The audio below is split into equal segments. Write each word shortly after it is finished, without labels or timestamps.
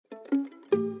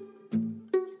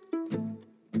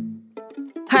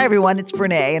Hi, everyone. It's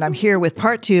Brené, and I'm here with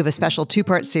part 2 of a special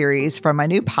 2-part series from my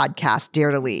new podcast,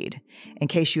 Dare to Lead. In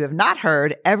case you have not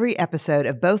heard, every episode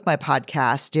of both my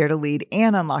podcasts, Dare to Lead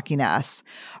and Unlocking Us,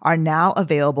 are now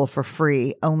available for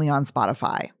free only on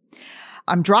Spotify.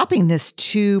 I'm dropping this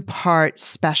 2-part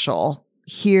special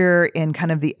here in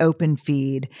kind of the open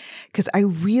feed because I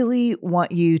really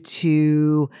want you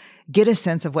to get a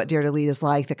sense of what Dare to Lead is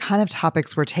like, the kind of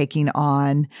topics we're taking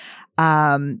on.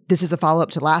 This is a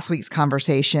follow-up to last week's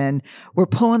conversation. We're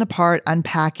pulling apart,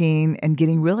 unpacking, and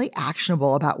getting really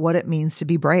actionable about what it means to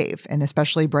be brave, and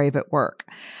especially brave at work.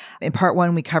 In part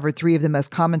 1, we covered 3 of the most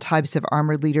common types of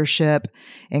armored leadership,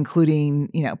 including,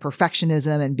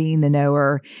 perfectionism and being the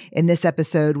knower. In this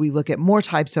episode, we look at more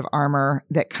types of armor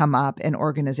that come up in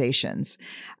organizations.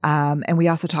 And we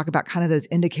also talk about kind of those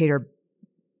indicator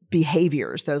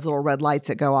behaviors, those little red lights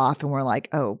that go off and we're like,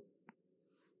 oh,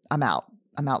 I'm out.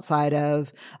 I'm outside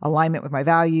of alignment with my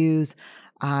values.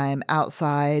 I'm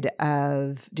outside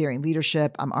of daring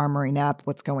leadership. I'm armoring up.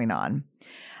 What's going on?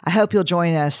 I hope you'll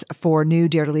join us for new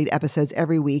Dare to Lead episodes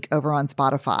every week over on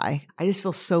Spotify. I just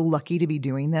feel so lucky to be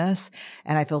doing this,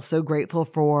 and I feel so grateful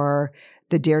for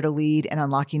the Dare to Lead and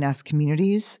Unlocking Us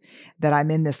communities, that I'm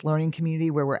in this learning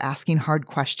community where we're asking hard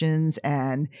questions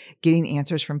and getting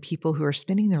answers from people who are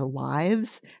spending their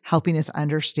lives helping us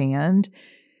understand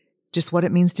just what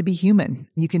it means to be human.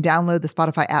 You can download the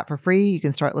Spotify app for free. You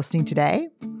can start listening today.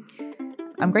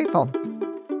 I'm grateful.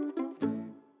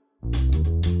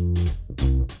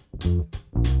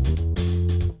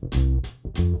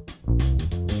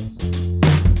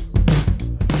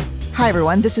 Hi,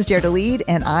 everyone. This is Dare to Lead,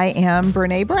 and I am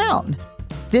Brené Brown.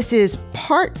 This is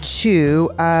part 2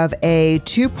 of a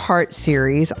 2-part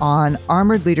series on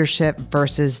armored leadership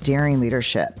versus daring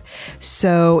leadership.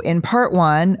 So in part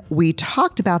 1, we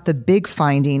talked about the big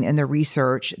finding in the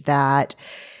research that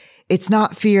it's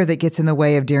not fear that gets in the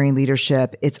way of daring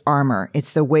leadership, it's armor.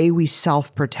 It's the way we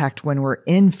self-protect when we're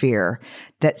in fear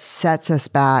that sets us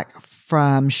back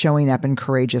from showing up in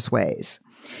courageous ways.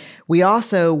 We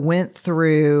also went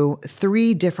through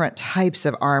 3 different types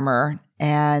of armor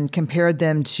and compared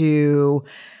them to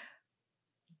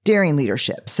daring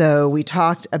leadership. So we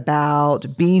talked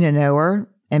about being a knower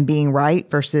and being right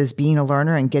versus being a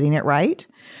learner and getting it right.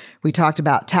 We talked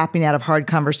about tapping out of hard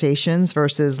conversations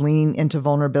versus leaning into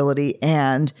vulnerability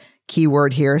and,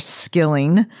 keyword here,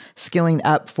 skilling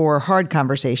up for hard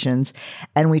conversations.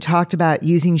 And we talked about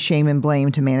using shame and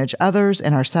blame to manage others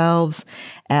and ourselves.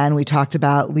 And we talked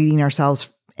about leading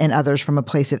ourselves and others from a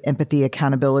place of empathy,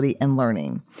 accountability, and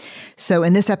learning. So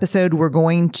in this episode, we're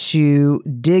going to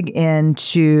dig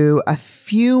into a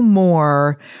few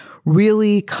more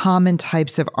really common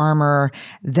types of armor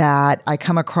that I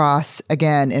come across,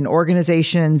 again, in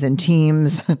organizations and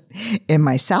teams, in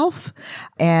myself.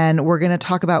 And we're going to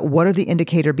talk about what are the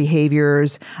indicator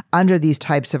behaviors under these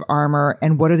types of armor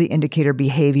and what are the indicator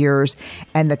behaviors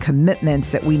and the commitments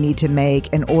that we need to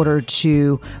make in order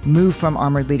to move from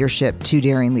armored leadership to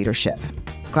daring leadership.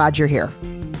 Glad you're here.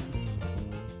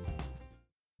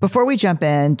 Before we jump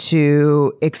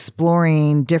into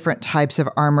exploring different types of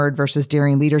armored versus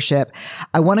daring leadership,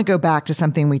 I want to go back to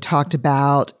something we talked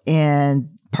about in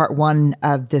part 1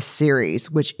 of this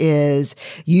series, which is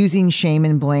using shame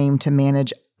and blame to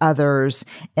manage others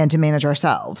and to manage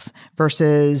ourselves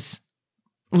versus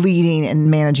leading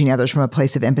and managing others from a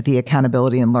place of empathy,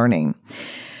 accountability, and learning.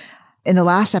 In the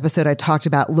last episode, I talked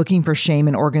about looking for shame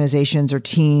in organizations or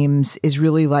teams is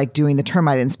really like doing the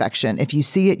termite inspection. If you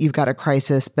see it, you've got a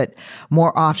crisis, but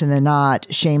more often than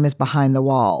not, shame is behind the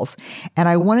walls. And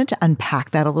I wanted to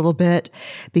unpack that a little bit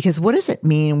because what does it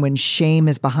mean when shame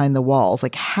is behind the walls?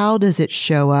 Like, how does it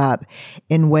show up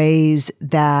in ways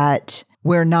that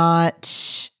we're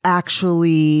not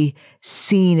actually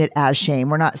seeing it as shame?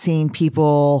 We're not seeing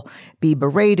people be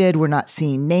berated. We're not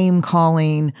seeing name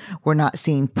calling. We're not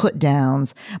seeing put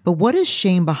downs. But what does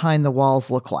shame behind the walls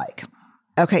look like?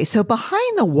 Okay, so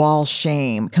behind the wall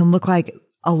shame can look like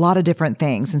a lot of different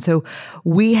things. And so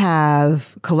we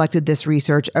have collected this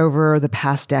research over the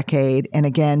past decade and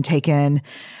again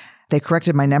they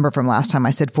corrected my number from last time.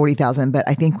 I said 40,000, but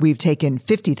I think we've taken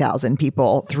 50,000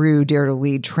 people through Dare to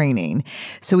Lead training.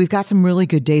 So we've got some really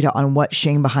good data on what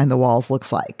shame behind the walls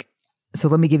looks like. So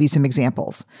let me give you some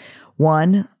examples.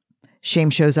 1, shame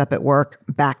shows up at work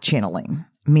back channeling,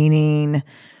 meaning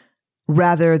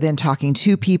rather than talking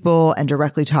to people and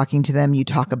directly talking to them, you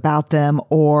talk about them,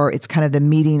 or it's kind of the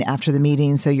meeting after the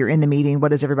meeting. So you're in the meeting.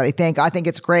 What does everybody think? I think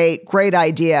it's great. Great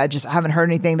idea. Just haven't heard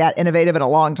anything that innovative in a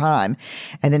long time.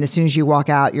 And then as soon as you walk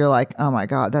out, you're like, oh my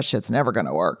God, that shit's never going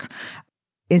to work.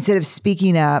 instead of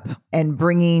speaking up and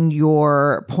bringing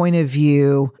your point of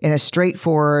view in a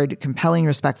straightforward, compelling,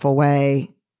 respectful way,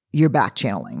 you're back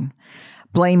channeling.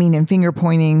 Blaming and finger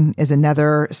pointing is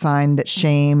another sign that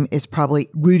shame is probably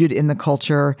rooted in the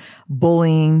culture.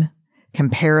 Bullying,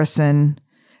 comparison,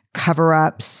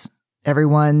 cover-ups.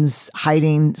 Everyone's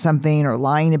hiding something or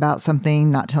lying about something,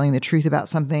 not telling the truth about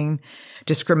something.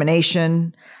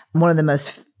 Discrimination. One of the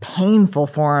most painful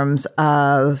forms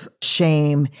of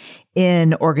shame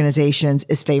in organizations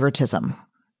is favoritism.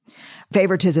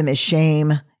 Favoritism is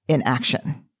shame in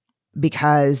action,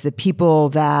 because the people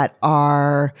that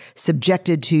are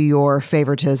subjected to your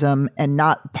favoritism and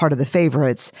not part of the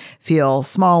favorites feel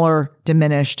smaller,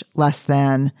 diminished, less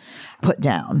than, put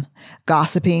down.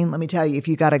 Gossiping. Let me tell you, if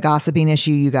you got a gossiping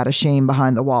issue, you got a shame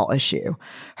behind the wall issue.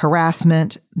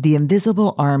 Harassment, the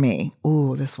invisible army.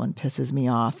 Ooh, this one pisses me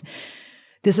off.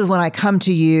 This is when I come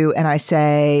to you and I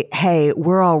say, hey,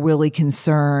 we're all really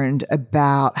concerned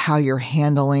about how you're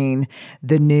handling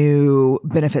the new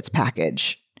benefits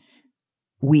package.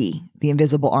 We, the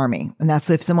invisible army. And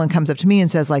that's if someone comes up to me and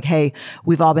says like, hey,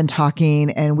 we've all been talking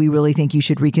and we really think you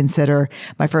should reconsider.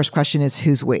 My first question is,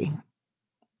 who's we?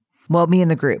 Well, me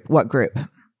and the group. What group?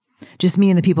 Just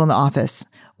me and the people in the office.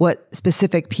 What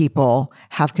specific people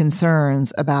have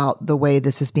concerns about the way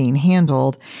this is being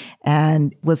handled?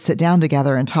 And let's sit down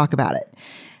together and talk about it.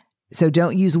 So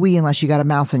don't use we unless you got a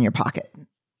mouse in your pocket.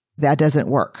 That doesn't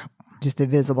work. Just the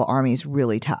visible army is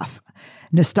really tough.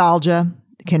 Nostalgia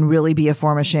can really be a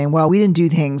form of shame. Well, we didn't do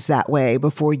things that way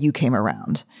before you came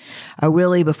around.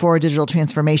 Really, before digital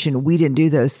transformation, we didn't do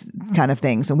those kind of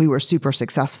things and we were super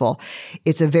successful.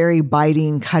 It's a very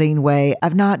biting, cutting way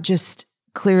of not just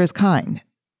clear as kind.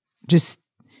 Just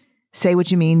say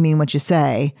what you mean what you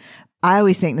say. I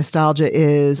always think nostalgia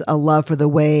is a love for the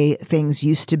way things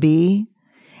used to be.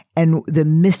 And the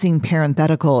missing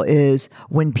parenthetical is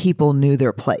when people knew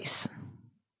their place.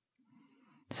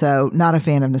 So not a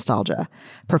fan of nostalgia.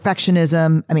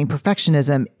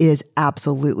 Perfectionism is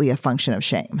absolutely a function of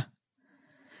shame.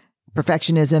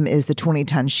 Perfectionism is the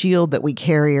 20-ton shield that we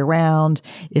carry around.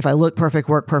 If I look perfect,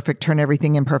 work perfect, turn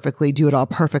everything in perfectly, do it all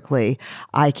perfectly,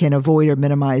 I can avoid or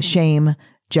minimize shame,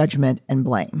 judgment, and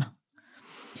blame.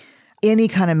 Any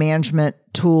kind of management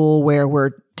tool where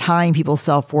we're tying people's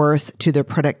self-worth to their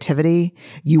productivity,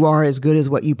 you are as good as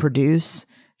what you produce,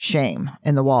 shame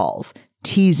in the walls.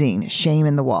 Teasing, shame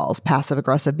in the walls. Passive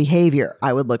aggressive behavior,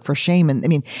 I would look for shame.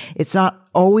 And it's not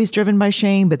always driven by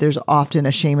shame, but there's often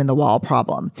a shame in the wall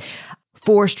problem.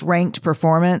 Forced ranked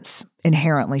performance,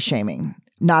 inherently shaming.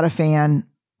 Not a fan,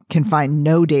 can find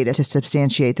no data to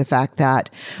substantiate the fact that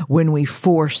when we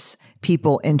force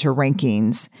people into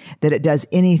rankings, that it does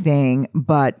anything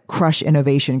but crush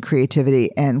innovation,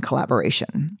 creativity, and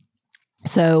collaboration.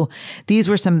 So these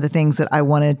were some of the things that I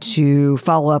wanted to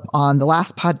follow up on the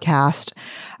last podcast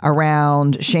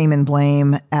around shame and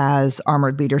blame as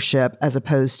armored leadership, as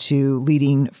opposed to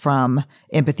leading from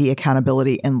empathy,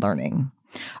 accountability, and learning.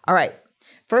 All right.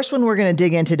 First one we're going to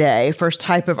dig in today, first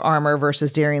type of armor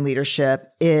versus daring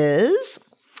leadership, is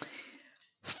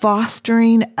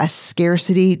fostering a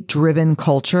scarcity-driven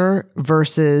culture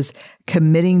versus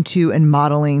committing to and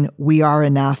modeling we are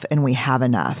enough and we have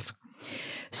enough.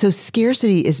 So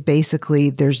scarcity is basically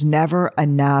there's never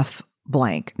enough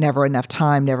blank, never enough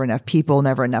time, never enough people,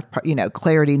 never enough,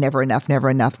 clarity, never enough.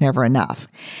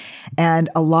 And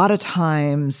a lot of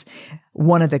times,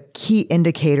 one of the key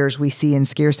indicators we see in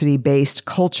scarcity-based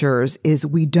cultures is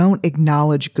we don't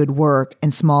acknowledge good work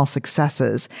and small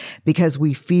successes because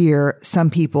we fear some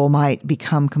people might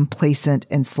become complacent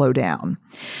and slow down.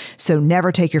 So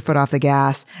never take your foot off the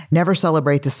gas, never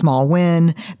celebrate the small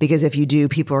win, because if you do,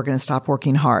 people are going to stop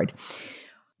working hard.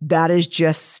 That is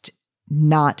just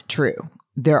not true.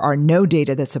 There are no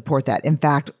data that support that. In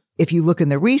fact, if you look in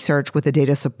the research, what the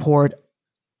data support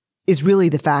is really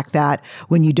the fact that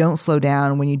when you don't slow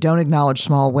down, when you don't acknowledge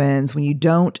small wins, when you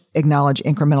don't acknowledge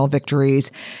incremental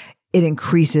victories, it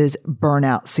increases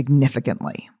burnout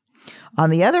significantly. On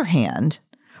the other hand,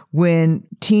 when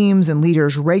teams and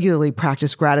leaders regularly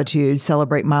practice gratitude,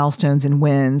 celebrate milestones and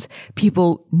wins,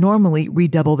 people normally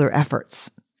redouble their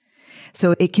efforts.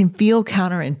 So it can feel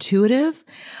counterintuitive,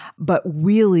 but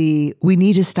really we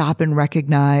need to stop and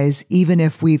recognize, even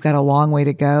if we've got a long way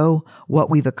to go, what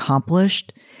we've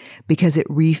accomplished, because it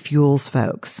refuels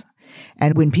folks.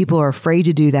 And when people are afraid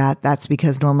to do that, that's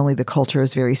because normally the culture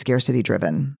is very scarcity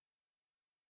driven.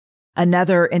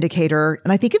 Another indicator,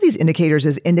 and I think of these indicators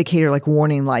as indicator like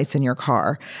warning lights in your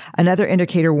car. Another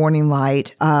indicator warning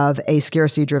light of a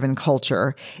scarcity-driven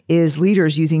culture is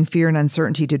leaders using fear and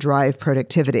uncertainty to drive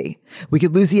productivity. We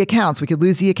could lose the accounts. We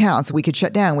could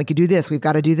shut down. We could do this. We've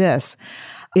got to do this.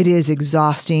 It is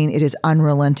exhausting, it is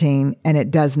unrelenting, and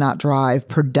it does not drive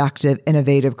productive,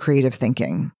 innovative, creative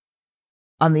thinking.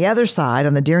 On the other side,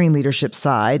 on the daring leadership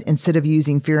side, instead of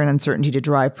using fear and uncertainty to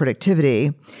drive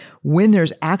productivity, when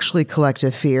there's actually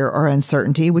collective fear or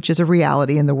uncertainty, which is a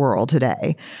reality in the world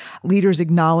today, leaders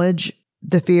acknowledge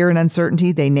the fear and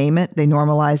uncertainty, they name it, they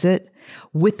normalize it,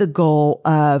 with the goal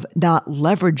of not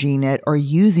leveraging it or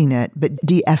using it, but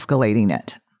de-escalating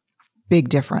it. Big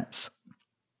difference.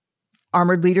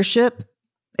 Armored leadership,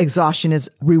 exhaustion is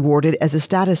rewarded as a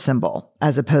status symbol,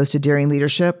 as opposed to daring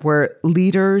leadership, where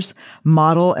leaders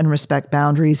model and respect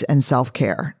boundaries and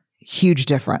self-care. Huge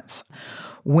difference.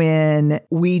 When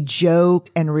we joke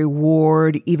and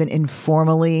reward, even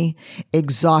informally,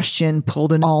 exhaustion,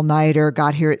 pulled an all-nighter,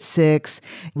 got here at 6,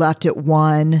 left at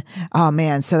 1. Oh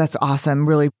man, so that's awesome.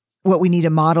 Really, what we need to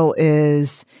model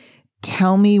is,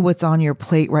 tell me what's on your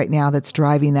plate right now that's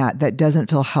driving that doesn't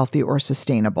feel healthy or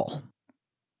sustainable.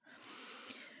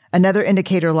 Another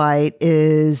indicator light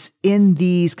is in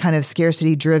these kind of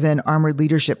scarcity-driven armored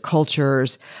leadership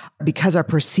cultures, because our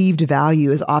perceived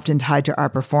value is often tied to our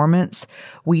performance,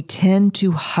 we tend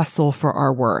to hustle for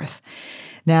our worth.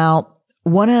 Now,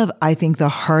 one of, I think, the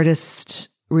hardest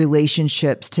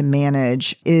relationships to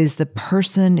manage is the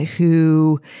person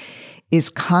who is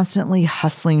constantly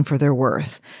hustling for their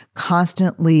worth,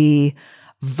 constantly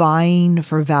vying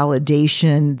for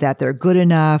validation that they're good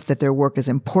enough, that their work is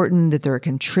important, that they're a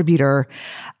contributor.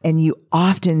 And you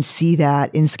often see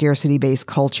that in scarcity-based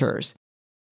cultures.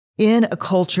 In a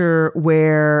culture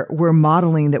where we're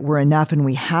modeling that we're enough and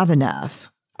we have enough,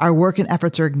 our work and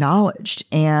efforts are acknowledged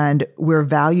and we're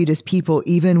valued as people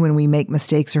even when we make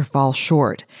mistakes or fall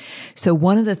short. So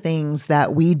one of the things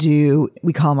that we do,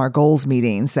 we call them our goals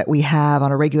meetings that we have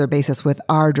on a regular basis with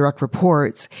our direct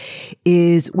reports,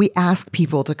 is we ask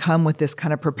people to come with this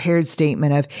kind of prepared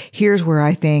statement of, here's where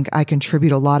I think I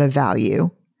contribute a lot of value.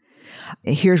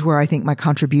 Here's where I think my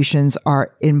contributions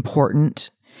are important.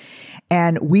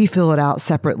 And we fill it out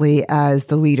separately as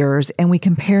the leaders and we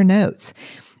compare notes.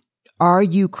 Are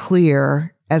you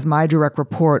clear as my direct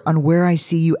report on where I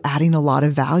see you adding a lot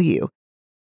of value?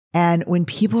 And when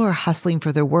people are hustling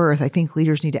for their worth, I think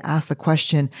leaders need to ask the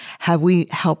question, have we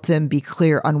helped them be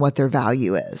clear on what their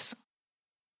value is?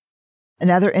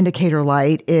 Another indicator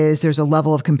light is there's a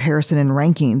level of comparison and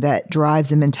ranking that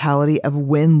drives a mentality of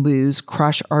win, lose,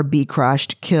 crush or be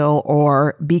crushed, kill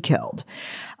or be killed.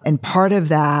 And part of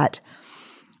that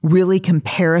really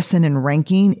comparison and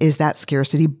ranking is that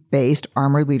scarcity-based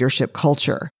armored leadership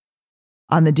culture.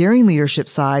 On the daring leadership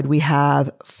side, we have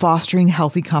fostering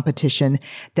healthy competition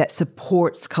that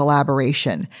supports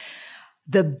collaboration.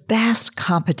 The best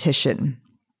competition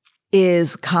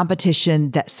is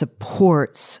competition that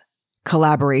supports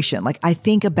collaboration. Like I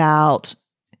think about,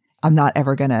 I'm not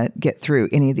ever going to get through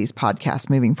any of these podcasts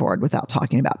moving forward without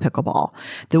talking about pickleball.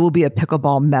 There will be a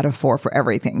pickleball metaphor for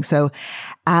everything. So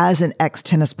as an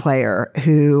ex-tennis player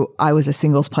who I was a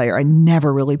singles player, I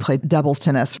never really played doubles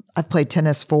tennis. I've played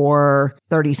tennis for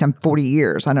 40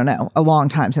 years. I don't know, a long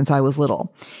time since I was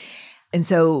little. And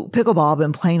so pickleball, I've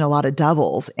been playing a lot of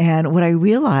doubles. And what I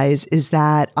realize is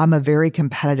that I'm a very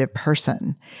competitive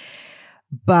person,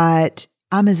 but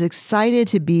I'm as excited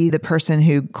to be the person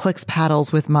who clicks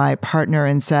paddles with my partner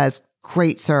and says,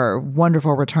 great serve,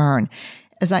 wonderful return,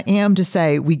 as I am to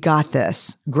say, we got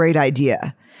this, great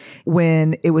idea,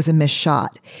 when it was a missed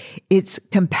shot. It's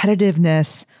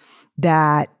competitiveness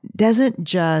that doesn't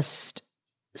just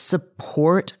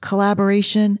support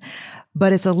collaboration,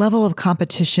 but it's a level of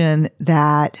competition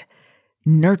that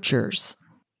nurtures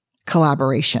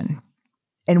collaboration.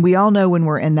 And we all know when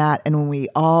we're in that, and when we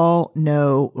all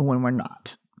know when we're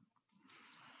not.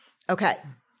 Okay.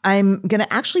 I'm going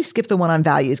to actually skip the one on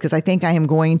values because I think I am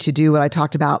going to do what I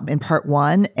talked about in part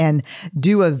 1 and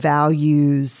do a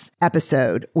values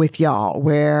episode with y'all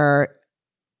where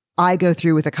I go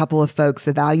through with a couple of folks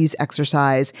the values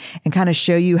exercise and kind of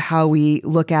show you how we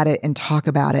look at it and talk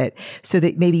about it so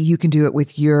that maybe you can do it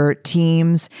with your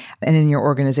teams and in your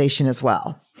organization as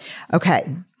well. Okay.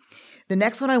 The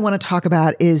next one I want to talk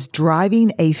about is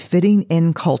driving a fitting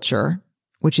in culture,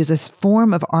 which is a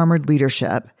form of armored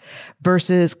leadership,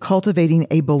 versus cultivating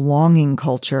a belonging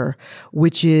culture,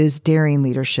 which is daring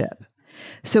leadership.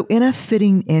 So in a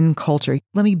fitting in culture,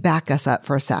 let me back us up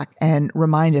for a sec and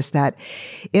remind us that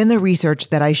in the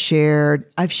research that I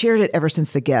shared, I've shared it ever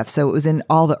since The Gift. So it was in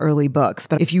all the early books.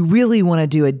 But if you really want to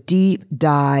do a deep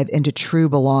dive into true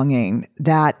belonging,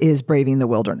 that is Braving the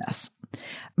Wilderness.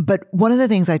 But one of the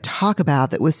things I talk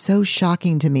about that was so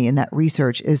shocking to me in that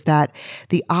research is that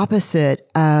the opposite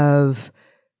of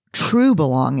true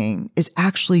belonging is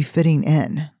actually fitting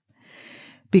in.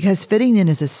 Because fitting in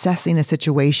is assessing a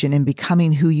situation and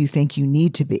becoming who you think you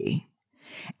need to be.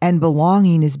 And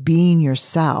belonging is being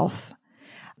yourself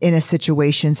in a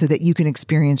situation so that you can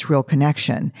experience real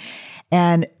connection.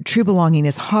 And true belonging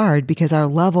is hard because our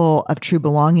level of true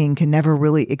belonging can never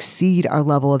really exceed our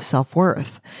level of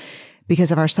self-worth.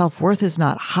 Because if our self-worth is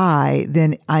not high,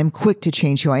 then I'm quick to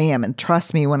change who I am. And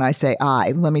trust me when I say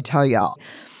let me tell y'all,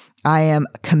 I am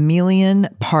a chameleon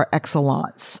par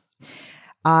excellence.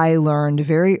 I learned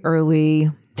very early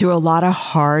through a lot of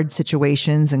hard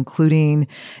situations, including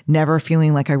never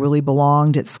feeling like I really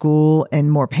belonged at school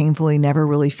and more painfully, never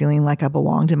really feeling like I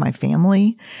belonged in my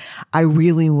family. I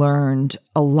really learned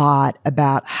a lot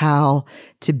about how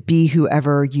to be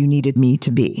whoever you needed me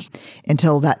to be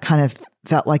until that kind of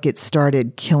felt like it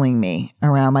started killing me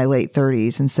around my late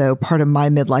 30s. And so part of my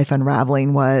midlife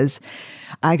unraveling was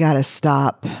I got to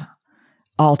stop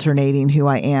alternating who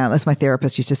I am. As my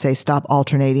therapist used to say, stop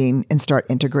alternating and start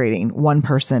integrating. One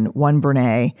person, one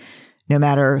Brené, no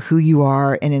matter who you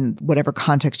are and in whatever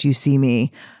context you see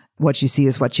me, what you see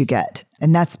is what you get.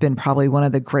 And that's been probably one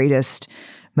of the greatest,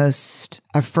 most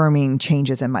affirming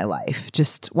changes in my life.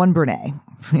 Just one Brené,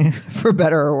 for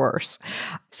better or worse.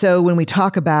 So when we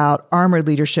talk about armored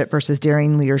leadership versus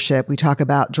daring leadership, we talk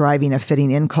about driving a fitting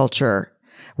in culture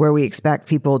where we expect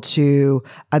people to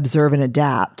observe and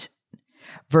adapt,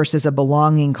 versus a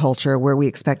belonging culture where we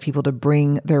expect people to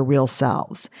bring their real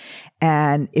selves.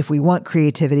 And if we want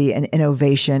creativity and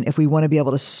innovation, if we want to be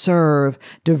able to serve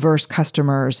diverse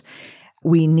customers,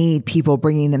 we need people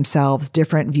bringing themselves,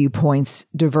 different viewpoints,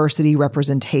 diversity,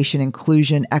 representation,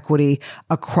 inclusion, equity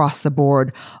across the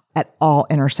board at all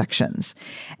intersections.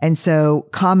 And so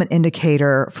common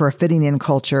indicator for a fitting in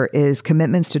culture is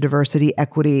commitments to diversity,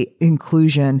 equity,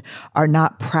 inclusion are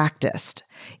not practiced,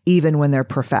 even when they're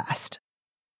professed.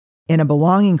 In a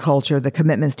belonging culture, the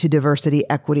commitments to diversity,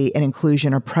 equity, and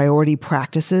inclusion are priority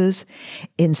practices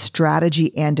in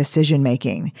strategy and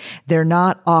decision-making. They're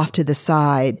not off to the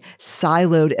side,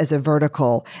 siloed as a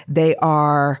vertical. They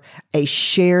are a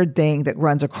shared thing that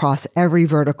runs across every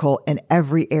vertical in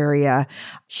every area.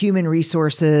 Human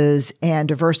resources and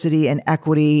diversity and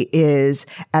equity is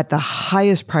at the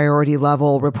highest priority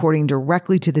level, reporting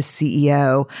directly to the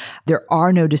CEO. There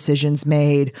are no decisions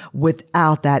made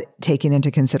without that taken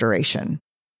into consideration.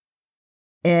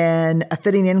 In a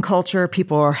fitting in culture,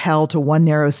 people are held to one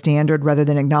narrow standard rather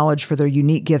than acknowledged for their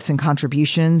unique gifts and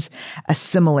contributions.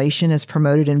 Assimilation is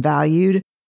promoted and valued.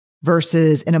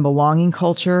 Versus in a belonging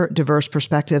culture, diverse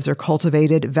perspectives are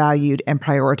cultivated, valued, and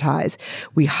prioritized.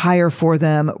 We hire for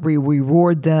them, we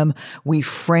reward them, we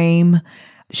frame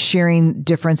sharing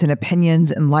difference in opinions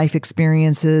and life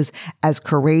experiences as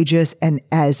courageous and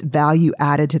as value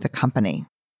added to the company.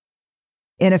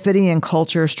 In a fitting in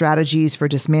culture, strategies for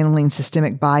dismantling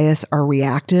systemic bias are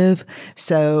reactive.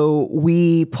 So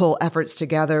we pull efforts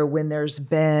together when there's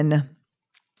been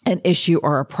an issue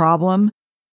or a problem.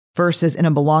 Versus in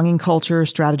a belonging culture,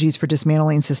 strategies for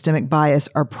dismantling systemic bias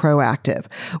are proactive.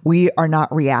 We are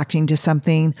not reacting to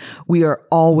something. We are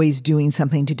always doing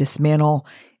something to dismantle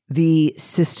the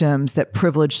systems that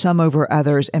privilege some over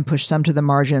others and push some to the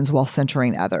margins while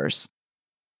centering others.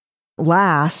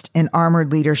 Last, in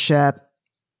armored leadership,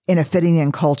 in a fitting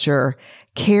in culture,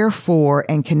 care for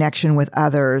and connection with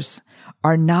others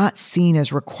are not seen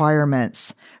as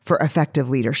requirements for effective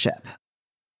leadership.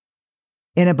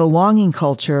 In a belonging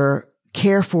culture,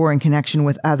 care for and connection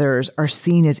with others are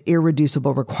seen as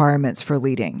irreducible requirements for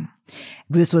leading.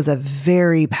 This was a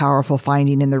very powerful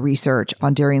finding in the research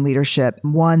on daring leadership,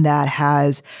 one that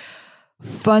has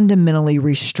fundamentally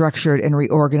restructured and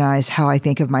reorganized how I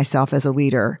think of myself as a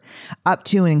leader, up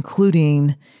to and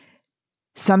including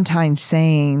sometimes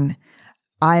saying,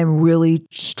 I am really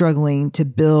struggling to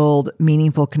build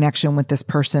meaningful connection with this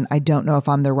person. I don't know if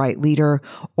I'm the right leader,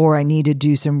 or I need to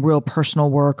do some real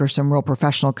personal work or some real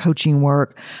professional coaching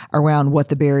work around what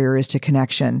the barrier is to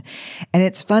connection. And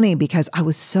it's funny because I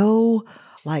was so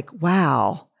like,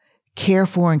 wow, care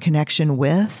for and connection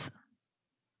with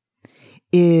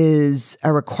is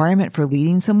a requirement for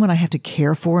leading someone. I have to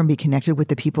care for and be connected with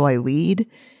the people I lead.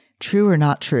 True or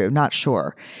not true? Not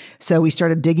sure. So we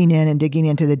started digging in and digging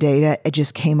into the data. It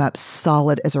just came up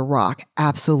solid as a rock.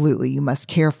 Absolutely. You must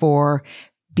care for,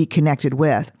 be connected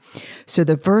with. So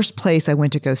the first place I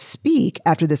went to go speak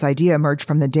after this idea emerged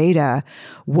from the data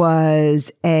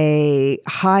was a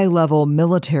high-level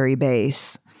military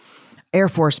base, Air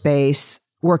Force base,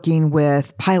 working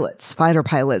with pilots, fighter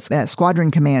pilots,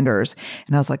 squadron commanders.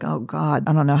 And I was like, oh God,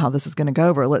 I don't know how this is going to go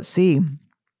over. Let's see.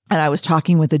 And I was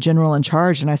talking with the general in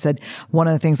charge, and I said, one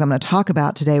of the things I'm going to talk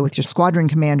about today with your squadron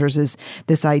commanders is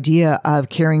this idea of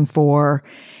caring for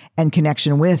and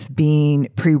connection with being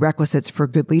prerequisites for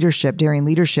good leadership, daring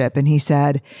leadership. And he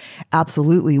said,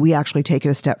 absolutely, we actually take it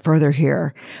a step further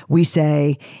here. We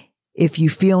say, if you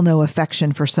feel no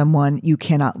affection for someone, you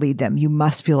cannot lead them. You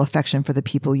must feel affection for the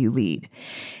people you lead.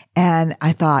 And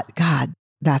I thought, God,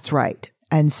 that's right.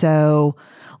 And so,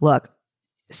 look,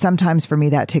 sometimes for me,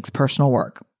 that takes personal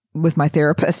work with my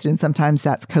therapist, and sometimes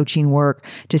that's coaching work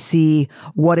to see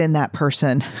what in that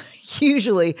person,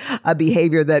 usually a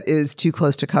behavior that is too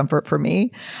close to comfort for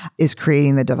me, is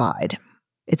creating the divide.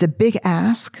 It's a big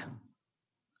ask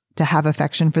to have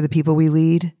affection for the people we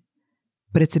lead,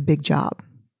 but it's a big job.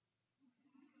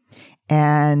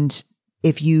 And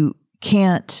if you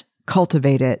can't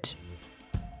cultivate it,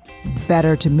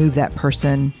 better to move that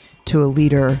person to a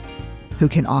leader who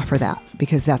can offer that,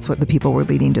 because that's what the people we're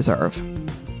leading deserve.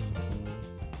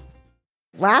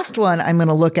 Last one I'm going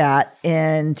to look at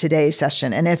in today's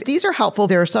session. And if these are helpful,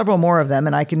 there are several more of them,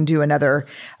 and I can do another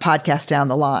podcast down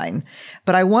the line.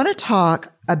 But I want to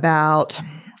talk about,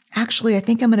 actually, I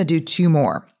think I'm going to do two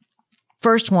more.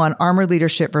 First one, armored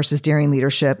leadership versus daring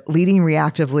leadership, leading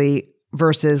reactively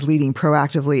versus leading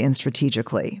proactively and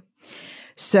strategically.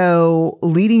 So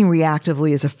leading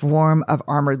reactively is a form of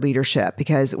armored leadership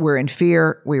because we're in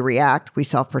fear, we react, we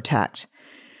self-protect.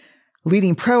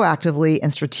 Leading proactively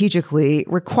and strategically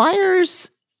requires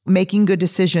making good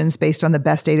decisions based on the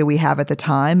best data we have at the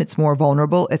time. It's more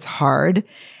vulnerable. It's hard.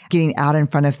 Getting out in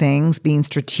front of things, being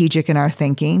strategic in our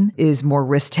thinking is more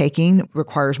risk-taking,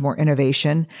 requires more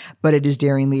innovation, but it is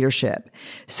daring leadership.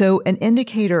 So an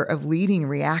indicator of leading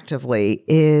reactively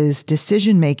is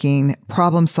decision-making,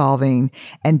 problem-solving,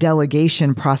 and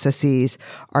delegation processes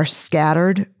are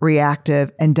scattered,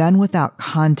 reactive, and done without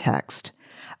context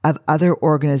of other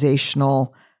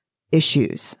organizational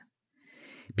issues.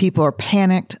 People are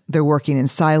panicked, they're working in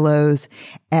silos,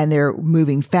 and they're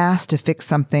moving fast to fix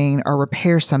something or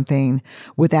repair something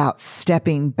without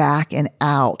stepping back and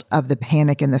out of the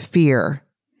panic and the fear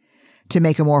to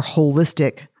make a more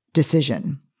holistic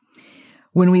decision.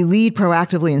 When we lead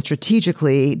proactively and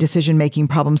strategically, decision-making,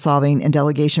 problem-solving, and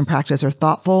delegation practice are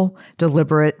thoughtful,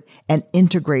 deliberate, and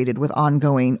integrated with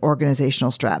ongoing organizational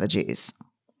strategies.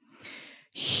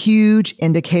 Huge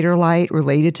indicator light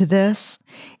related to this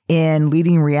in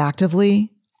leading reactively,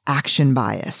 action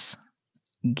bias.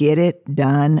 Get it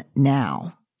done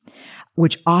now,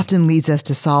 which often leads us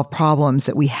to solve problems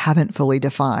that we haven't fully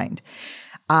defined.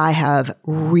 I have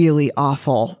really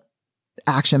awful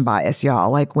action bias,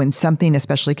 y'all. Like when something,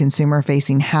 especially consumer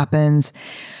facing, happens,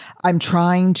 I'm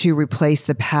trying to replace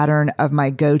the pattern of my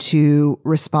go-to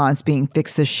response being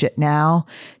fix this shit now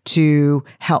to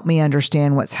help me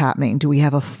understand what's happening. Do we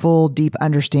have a full, deep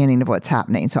understanding of what's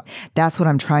happening? So that's what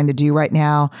I'm trying to do right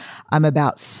now. I'm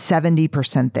about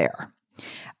 70% there.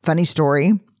 Funny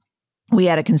story. We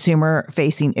had a consumer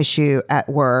facing issue at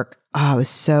work. Oh, I was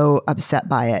so upset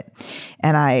by it.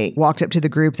 And I walked up to the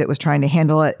group that was trying to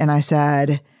handle it. And I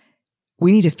said,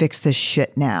 we need to fix this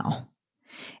shit now.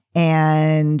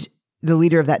 And the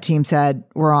leader of that team said,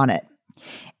 we're on it.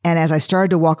 And as I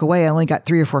started to walk away, I only got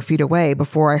 3 or 4 feet away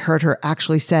before I heard her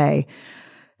actually say,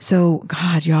 so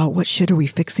God, y'all, what shit are we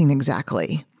fixing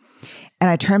exactly? And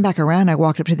I turned back around, I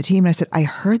walked up to the team and I said, I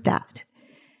heard that.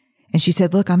 And she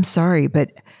said, look, I'm sorry,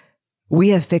 but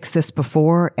we have fixed this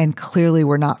before and clearly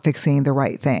we're not fixing the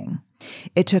right thing.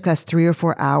 It took us 3 or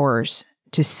 4 hours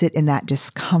to sit in that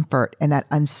discomfort and that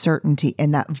uncertainty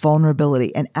and that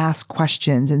vulnerability and ask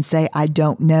questions and say, I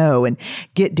don't know, and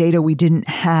get data we didn't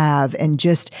have and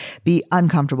just be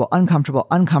uncomfortable,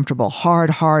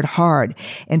 hard,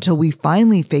 until we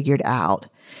finally figured out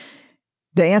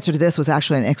the answer to this was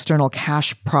actually an external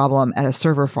cache problem at a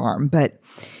server farm, but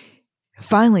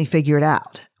finally figured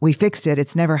out. We fixed it.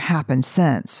 It's never happened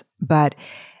since, but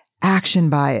action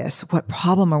bias. What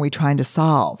problem are we trying to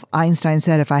solve? Einstein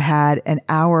said if I had an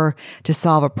hour to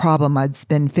solve a problem, I'd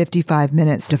spend 55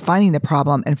 minutes defining the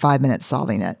problem and 5 minutes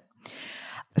solving it.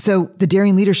 So the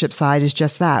daring leadership side is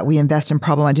just that. We invest in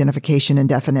problem identification and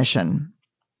definition.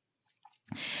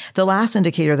 The last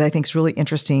indicator that I think is really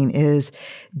interesting is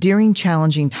during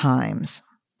challenging times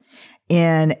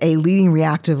in a leading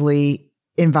reactively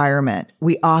environment,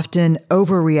 we often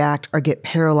overreact or get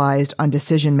paralyzed on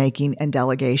decision-making and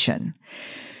delegation.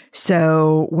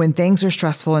 So when things are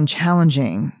stressful and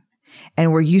challenging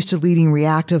and we're used to leading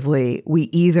reactively, we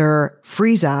either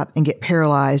freeze up and get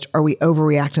paralyzed or we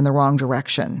overreact in the wrong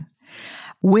direction.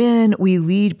 When we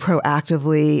lead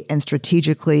proactively and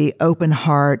strategically, open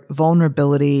heart,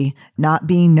 vulnerability, not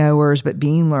being knowers, but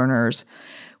being learners,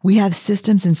 we have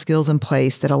systems and skills in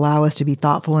place that allow us to be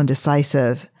thoughtful and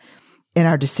decisive in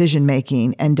our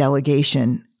decision-making and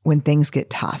delegation when things get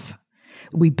tough,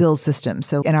 We build systems.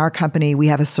 So in our company, we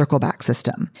have a circle back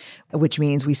system, which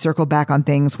means we circle back on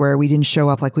things where we didn't show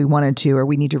up like we wanted to, or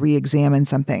we need to re-examine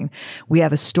something. We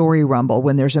have a story rumble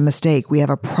when there's a mistake. We have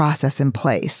a process in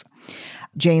place.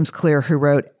 James Clear, who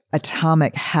wrote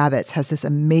Atomic Habits, has this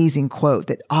amazing quote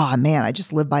that, man, I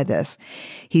just live by this.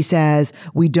 He says,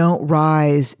 we don't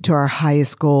rise to our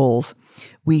highest goals.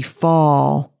 We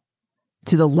fall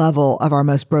to the level of our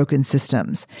most broken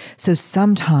systems. So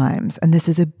sometimes, and this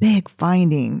is a big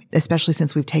finding, especially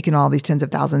since we've taken all these tens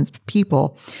of thousands of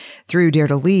people through Dare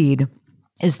to Lead,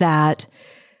 is that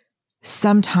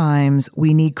sometimes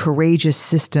we need courageous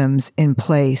systems in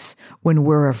place when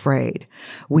we're afraid.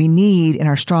 We need, in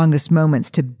our strongest moments,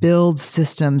 to build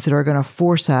systems that are going to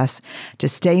force us to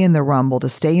stay in the rumble, to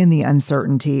stay in the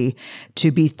uncertainty, to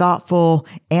be thoughtful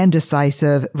and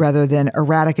decisive rather than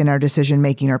erratic in our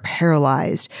decision-making or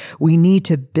paralyzed. We need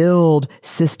to build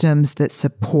systems that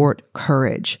support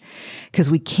courage, because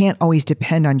we can't always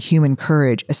depend on human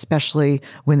courage, especially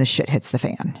when the shit hits the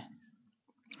fan.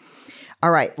 All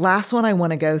right, last one I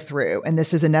want to go through, and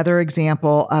this is another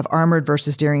example of armored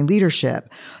versus daring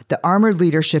leadership. The armored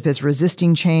leadership is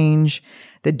resisting change.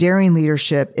 The daring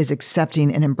leadership is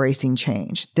accepting and embracing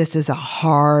change. This is a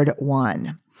hard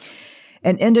one.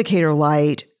 An indicator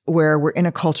light where we're in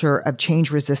a culture of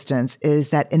change resistance is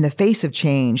that in the face of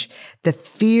change, the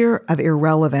fear of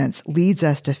irrelevance leads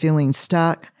us to feeling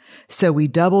stuck, so we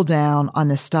double down on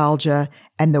nostalgia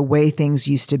and the way things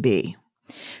used to be.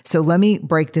 So let me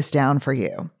break this down for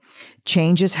you.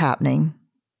 Change is happening,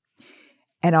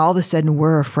 and all of a sudden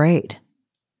we're afraid.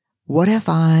 What if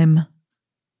I'm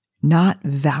not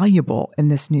valuable in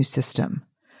this new system?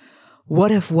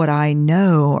 What if what I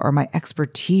know or my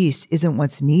expertise isn't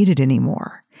what's needed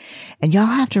anymore? And y'all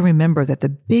have to remember that the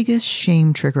biggest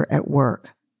shame trigger at work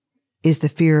is the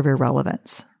fear of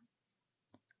irrelevance.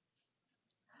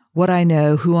 What I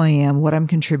know, who I am, what I'm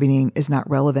contributing is not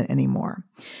relevant anymore.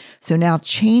 So now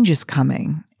change is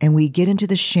coming, and we get into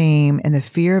the shame and the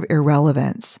fear of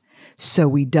irrelevance. So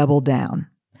we double down.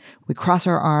 We cross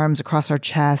our arms across our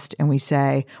chest and we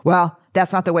say, well,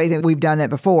 that's not the way that we've done it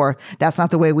before. That's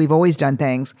not the way we've always done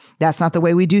things. That's not the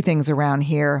way we do things around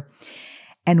here.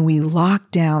 And we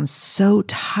lock down so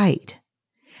tight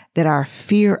that our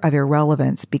fear of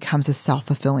irrelevance becomes a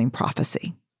self-fulfilling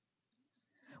prophecy.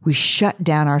 We shut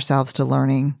down ourselves to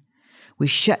learning. We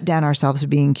shut down ourselves to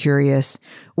being curious.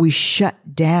 We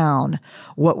shut down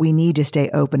what we need to stay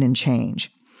open and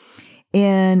change.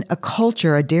 In a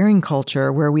culture, a daring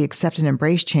culture where we accept and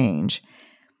embrace change,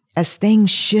 as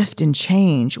things shift and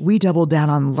change, we double down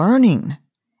on learning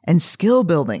and skill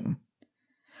building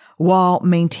while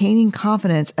maintaining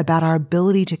confidence about our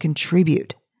ability to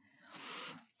contribute.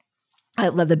 I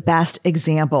love the best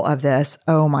example of this.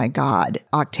 Oh my God.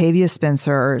 Octavia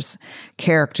Spencer's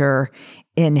character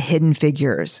in Hidden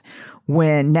Figures,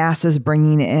 when NASA's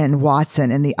bringing in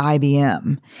Watson and the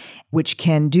IBM, which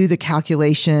can do the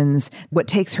calculations, what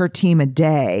takes her team a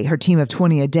day, her team of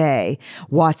 20 a day,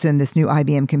 Watson, this new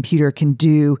IBM computer, can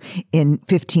do in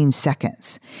 15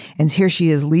 seconds. And here she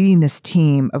is leading this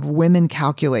team of women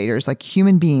calculators, like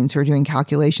human beings who are doing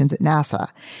calculations at NASA.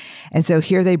 And so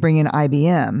here they bring in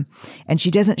IBM, and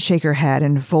she doesn't shake her head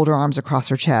and fold her arms across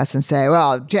her chest and say,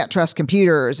 well, can't trust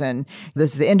computers, and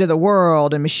this is the end of the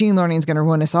world, and machine learning is going to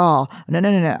ruin us all.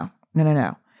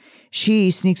 No.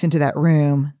 She sneaks into that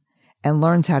room and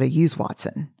learns how to use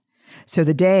Watson. So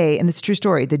the day, and it's a true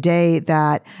story, the day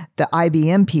that the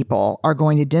IBM people are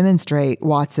going to demonstrate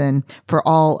Watson for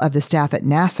all of the staff at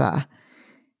NASA,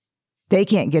 they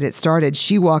can't get it started.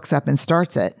 She walks up and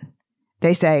starts it.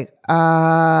 They say, what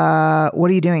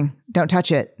are you doing? Don't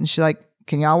touch it. And she's like,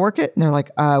 can y'all work it? And they're like,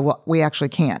 well, we actually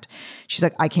can't. She's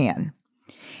like, I can.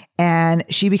 And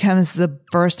she becomes the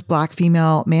first Black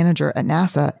female manager at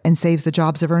NASA and saves the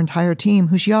jobs of her entire team,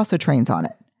 who she also trains on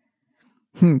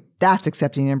it. That's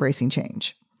accepting and embracing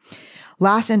change.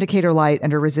 Last indicator light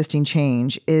under resisting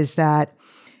change is that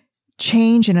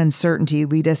change and uncertainty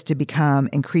lead us to become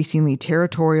increasingly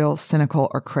territorial, cynical,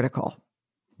 or critical.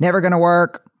 Never going to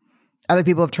work. Other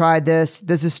people have tried this.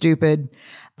 This is stupid.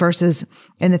 Versus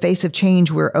in the face of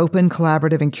change, we're open,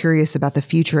 collaborative, and curious about the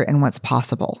future and what's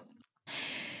possible.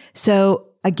 So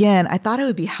again, I thought it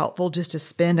would be helpful just to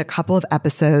spend a couple of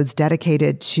episodes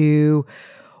dedicated to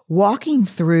walking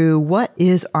through what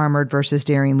is armored versus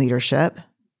daring leadership.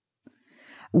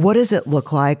 What does it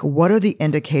look like? What are the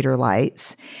indicator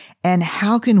lights? And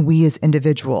how can we as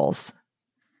individuals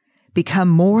become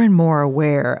more and more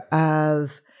aware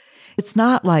of, it's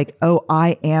not like, oh,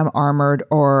 I am armored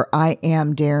or I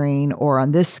am daring, or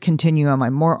on this continuum,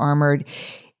 I'm more armored.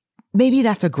 maybe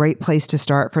that's a great place to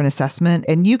start for an assessment.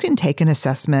 And you can take an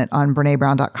assessment on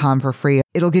BrenéBrown.com for free.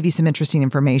 It'll give you some interesting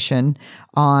information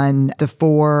on the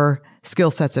 4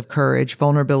 skill sets of courage: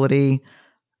 vulnerability,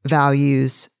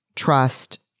 values,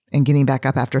 trust, and getting back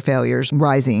up after failures,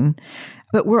 rising.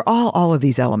 But we're all of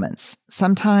these elements.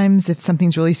 Sometimes if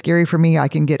something's really scary for me, I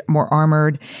can get more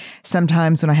armored.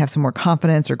 Sometimes when I have some more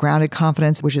confidence or grounded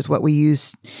confidence, which is what we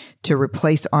use to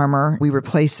replace armor, we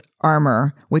replace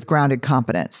armor with grounded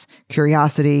confidence,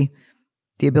 curiosity,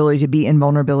 the ability to be in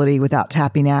vulnerability without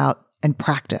tapping out, and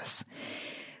practice.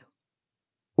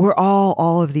 We're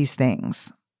all of these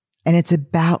things. And it's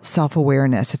about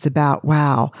self-awareness. It's about,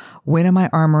 wow, when am I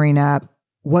armoring up?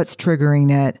 What's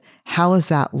triggering it? How does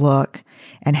that look?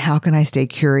 And how can I stay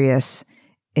curious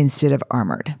instead of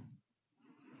armored?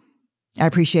 I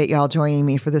appreciate y'all joining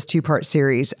me for this 2-part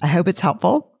series. I hope it's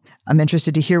helpful. I'm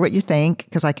interested to hear what you think,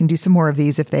 because I can do some more of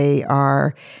these if they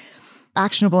are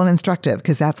actionable and instructive,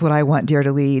 because that's what I want Dare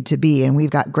to Lead to be. And we've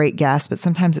got great guests, but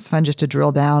sometimes it's fun just to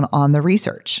drill down on the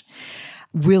research.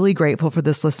 Really grateful for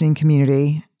this listening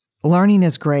community. Learning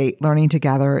is great. Learning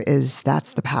together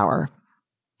that's the power.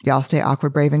 Y'all stay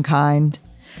awkward, brave, and kind.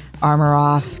 Armor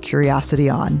off, curiosity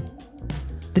on.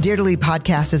 The Dare to Lead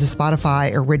podcast is a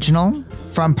Spotify original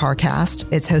from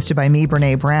Parcast. It's hosted by me,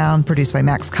 Brené Brown, produced by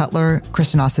Max Cutler,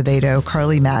 Kristen Acevedo,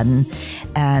 Carly Madden,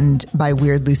 and by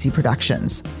Weird Lucy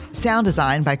Productions. Sound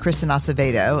design by Kristen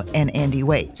Acevedo and Andy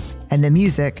Waits. And the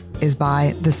music is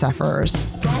by The Sufferers.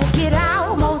 Gotta get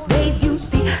out most days, you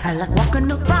see. I like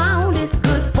walking around, it's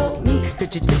good for me.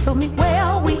 Could you tell me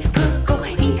where we could go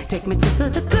eat? Take me to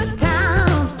the good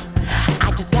times.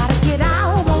 I just gotta get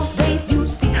out most days, you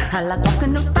see. I like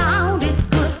walking around, it's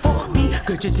good for me.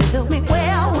 Could you tell me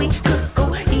where we could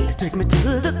go eat? Take me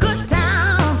to the good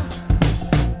times.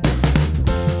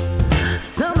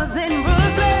 Summer's in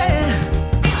Brooklyn,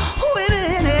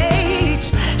 women in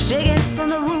age, shaking from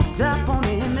the rooftop on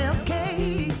the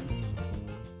MLK.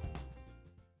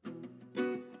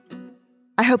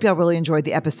 I hope y'all really enjoyed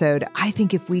the episode. I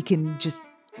think if we can just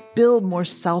build more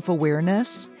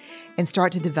self-awareness and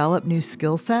start to develop new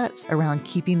skill sets around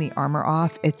keeping the armor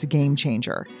off, it's a game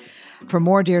changer. For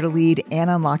more Dare to Lead and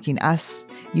Unlocking Us,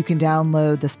 you can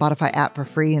download the Spotify app for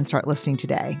free and start listening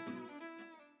today.